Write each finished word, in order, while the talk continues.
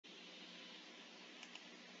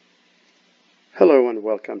Hello and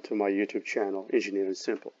welcome to my YouTube channel, Engineering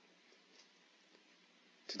Simple.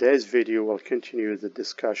 Today's video will continue the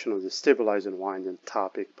discussion of the stabilize and winding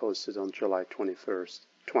topic posted on July 21st,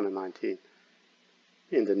 2019.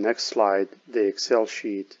 In the next slide, the Excel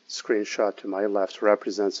sheet screenshot to my left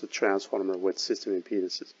represents a transformer with system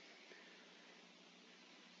impedances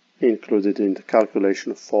included in the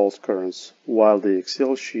calculation of fault currents, while the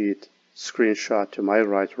Excel sheet screenshot to my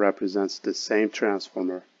right represents the same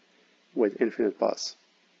transformer with infinite bus.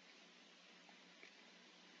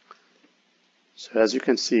 So as you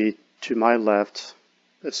can see to my left,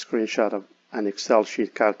 a screenshot of an Excel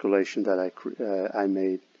sheet calculation that I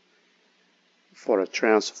made for a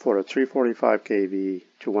 345 kV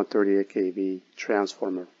to 138 kV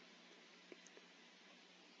transformer.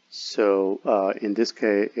 So in this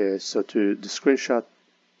case, to the screenshot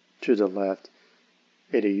to the left,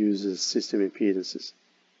 it uses system impedances.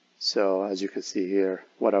 So as you can see here,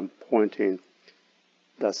 what I'm pointing,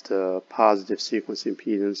 that's the positive sequence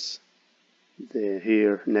impedance,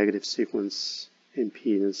 here negative sequence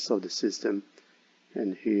impedance of the system,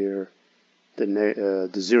 and here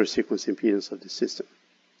the zero sequence impedance of the system.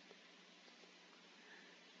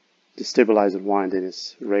 The stabilizer winding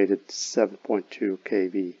is rated 7.2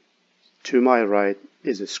 kV. To my right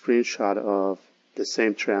is a screenshot of the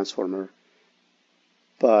same transformer,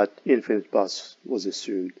 but infinite bus was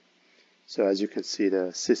assumed. So as you can see,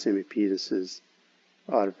 the system impedances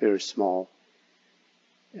are very small.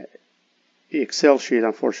 The Excel sheet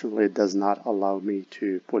unfortunately does not allow me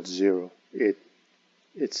to put zero. It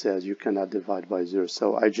says you cannot divide by zero.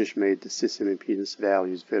 So I just made the system impedance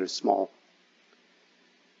values very small.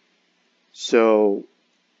 So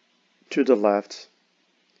to the left,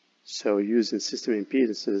 so using system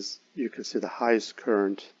impedances, you can see the highest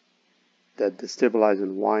current that the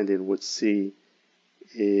stabilizing winding would see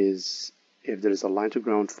is if there is a line to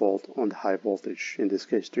ground fault on the high voltage, in this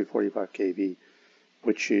case 345 kV,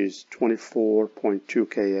 which is 24.2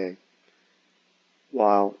 kA.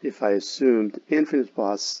 While if I assumed infinite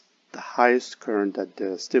bus, the highest current that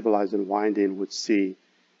the stabilizing winding would see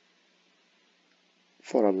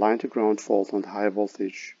for a line to ground fault on the high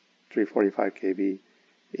voltage 345 kV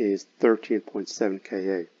is 13.7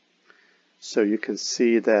 kA. So you can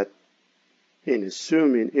see that in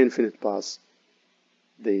assuming infinite bus,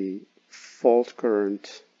 the fault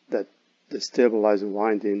current that the stabilizing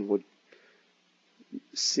winding would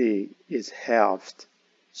see is halved.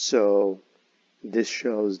 So this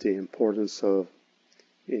shows the importance of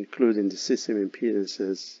including the system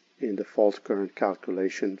impedances in the fault current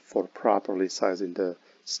calculation for properly sizing the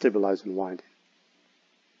stabilizing winding.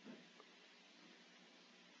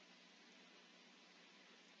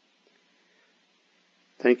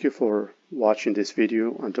 Thank you for watching this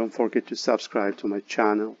video, and don't forget to subscribe to my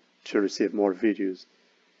channel to receive more videos.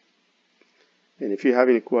 And if you have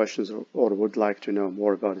any questions or would like to know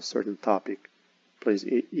more about a certain topic, please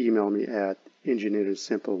email me at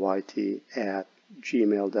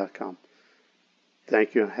engineeringsimpleyt@gmail.com.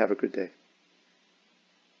 Thank you and have a good day.